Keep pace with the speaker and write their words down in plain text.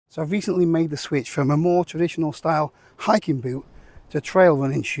So I've recently made the switch from a more traditional style hiking boot to trail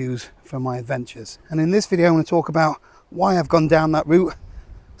running shoes for my adventures. And in this video I want to talk about why I've gone down that route,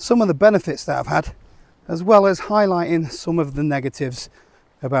 some of the benefits that I've had, as well as highlighting some of the negatives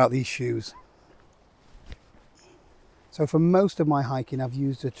about these shoes. So for most of my hiking I've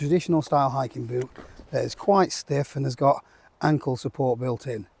used a traditional style hiking boot that is quite stiff and has got ankle support built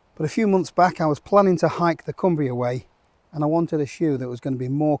in. But a few months back I was planning to hike the Cumbria Way, and I wanted a shoe that was going to be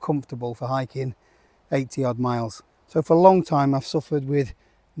more comfortable for hiking 80 odd miles. So for a long time I've suffered with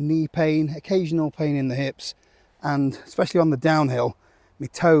knee pain, occasional pain in the hips, and especially on the downhill, my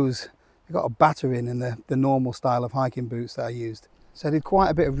toes, I got a battering in the normal style of hiking boots that I used. So I did quite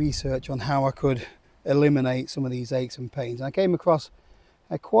a bit of research on how I could eliminate some of these aches and pains. And I came across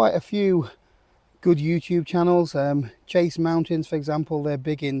quite a few good YouTube channels. Chase Mountains, for example, they're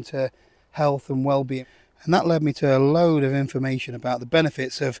big into health and well-being. And that led me to a load of information about the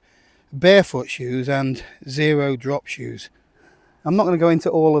benefits of barefoot shoes and zero drop shoes. I'm not going to go into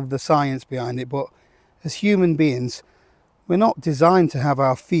all of the science behind it, but as human beings, we're not designed to have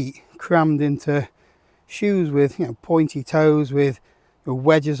our feet crammed into shoes with pointy toes, with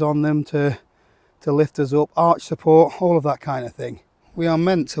wedges on them to lift us up, arch support, all of that kind of thing. We are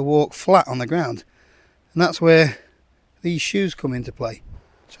meant to walk flat on the ground, and that's where these shoes come into play.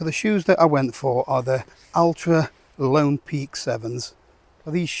 So the shoes that I went for are the Ultra Lone Peak 7s.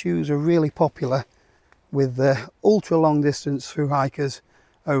 So these shoes are really popular with the ultra long distance through hikers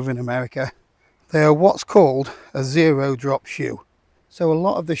over in America. They are what's called a zero drop shoe. So a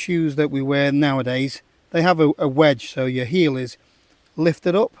lot of the shoes that we wear nowadays, they have a wedge, so your heel is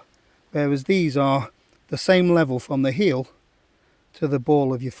lifted up, whereas these are the same level from the heel to the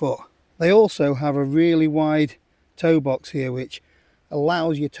ball of your foot. They also have a really wide toe box here, which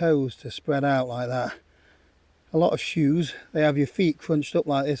allows your toes to spread out like that. A lot of shoes, they have your feet crunched up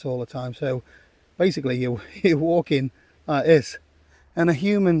like this all the time, so basically you're walking like this. And a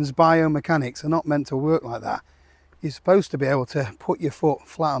human's biomechanics are not meant to work like that. You're supposed to be able to put your foot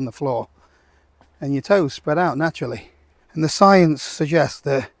flat on the floor and your toes spread out naturally. And the science suggests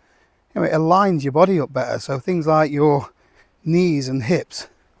that it aligns your body up better, so things like your knees and hips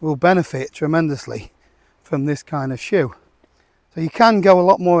will benefit tremendously from this kind of shoe. So you can go a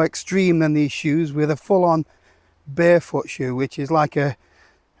lot more extreme than these shoes with a full-on barefoot shoe, which is like a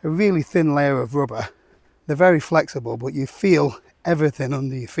really thin layer of rubber. They're very flexible, but you feel everything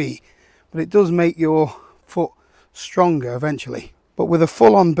under your feet. But it does make your foot stronger eventually. But with a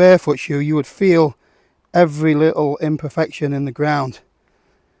full-on barefoot shoe, you would feel every little imperfection in the ground.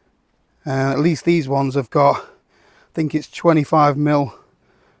 At least these ones have got, I think it's 25 mil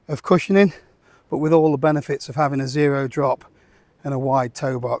of cushioning, but with all the benefits of having a zero drop and a wide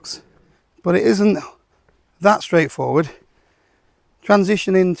toe box. But it isn't that straightforward.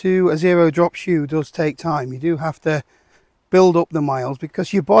 Transitioning to a zero drop shoe does take time. You do have to build up the miles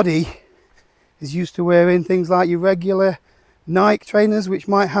because your body is used to wearing things like your regular Nike trainers, which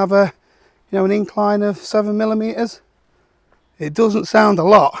might have an incline of 7mm. It doesn't sound a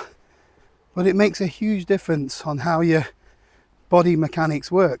lot, but it makes a huge difference on how your body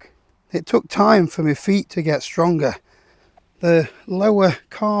mechanics work. It took time for my feet to get stronger. The lower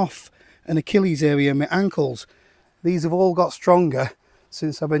calf and Achilles area, my ankles, these have all got stronger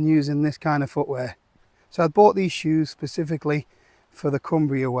since I've been using this kind of footwear. So I bought these shoes specifically for the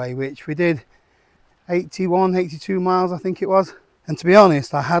Cumbria Way, which we did 81, 82 miles I think it was. And to be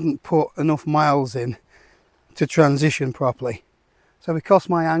honest, I hadn't put enough miles in to transition properly. So because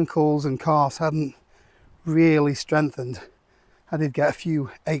my ankles and calves hadn't really strengthened, I did get a few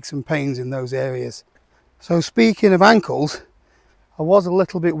aches and pains in those areas. So speaking of ankles, I was a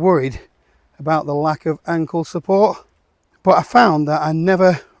little bit worried about the lack of ankle support, but I found that I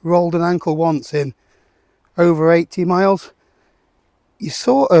never rolled an ankle once in over 80 miles. You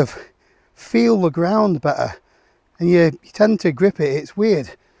sort of feel the ground better and you tend to grip it. It's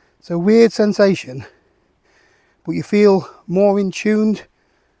weird. It's a weird sensation, but you feel more in tune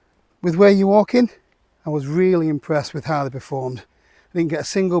with where you're walking. I was really impressed with how they performed. I didn't get a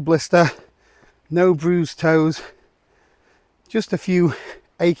single blister, no bruised toes, just a few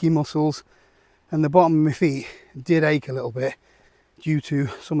achy muscles, and the bottom of my feet did ache a little bit due to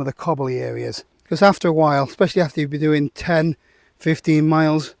some of the cobbly areas. Because after a while, especially after you've been doing 10, 15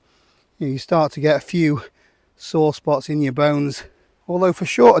 miles, you start to get a few sore spots in your bones. Although for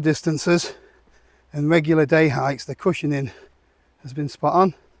shorter distances and regular day hikes, the cushioning has been spot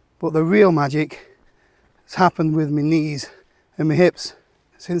on. But the real magic has happened with my knees and my hips.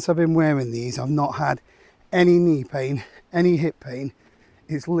 Since I've been wearing these, I've not had any knee pain, any hip pain.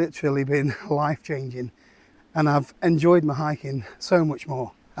 It's literally been life-changing, and I've enjoyed my hiking so much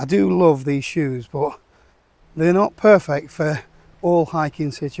more. I do love these shoes, but they're not perfect for all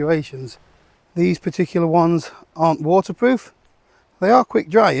hiking situations. These particular ones aren't waterproof. They are quick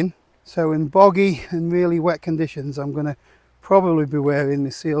drying, so in boggy and really wet conditions I'm going to probably be wearing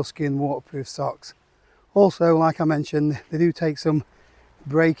the sealskin waterproof socks. Also, like I mentioned, they do take some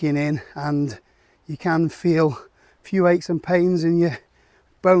breaking in, and you can feel a few aches and pains in your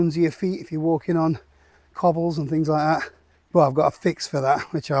bones of your feet if you're walking on cobbles and things like that. But I've got a fix for that,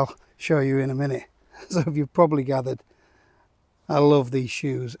 which I'll show you in a minute. So you've probably gathered, I love these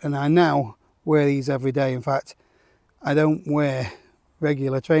shoes, and I now wear these every day. In fact, I don't wear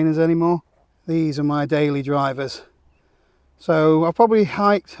regular trainers anymore. These are my daily drivers. So I've probably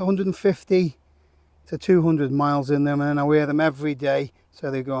hiked 150 to 200 miles in them, and I wear them every day. So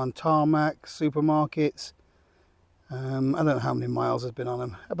they go on tarmac, supermarkets. I don't know how many miles has been on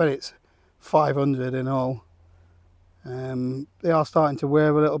them. I bet it's 500 in all. They are starting to wear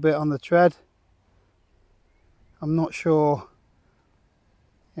a little bit on the tread. I'm not sure,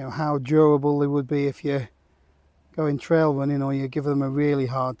 how durable they would be if you're going trail running or you give them a really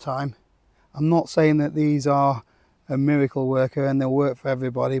hard time. I'm not saying that these are a miracle worker and they'll work for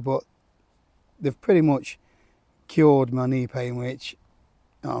everybody, but they've pretty much cured my knee pain, which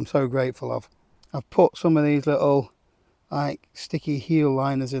I'm so grateful of. I've put some of these little like sticky heel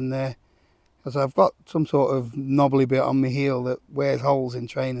liners in there because I've got some sort of knobbly bit on my heel that wears holes in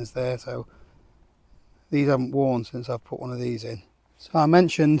trainers there, so these haven't worn since I've put one of these in. So I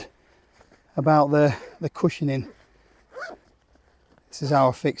mentioned about the cushioning. This is how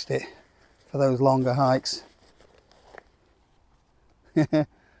I fixed it for those longer hikes.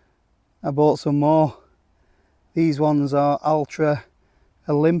 I bought some more. These ones are Ultra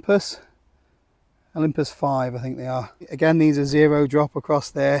Olympus 5, I think they are. Again, these are zero drop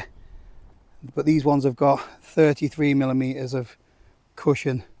across there, but these ones have got 33 millimeters of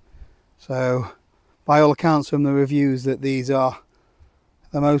cushion. So by all accounts from the reviews, that these are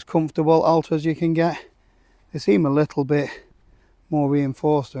the most comfortable Ultras you can get. They seem a little bit more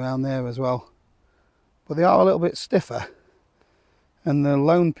reinforced around there as well, but they are a little bit stiffer. And the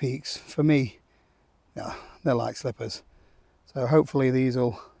Lone Peaks, for me, they're like slippers. So hopefully these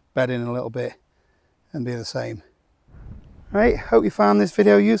will bed in a little bit and be the same. Right, hope you found this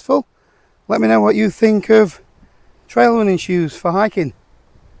video useful. Let me know what you think of trail running shoes for hiking.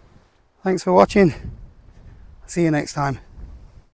 Thanks for watching. See you next time.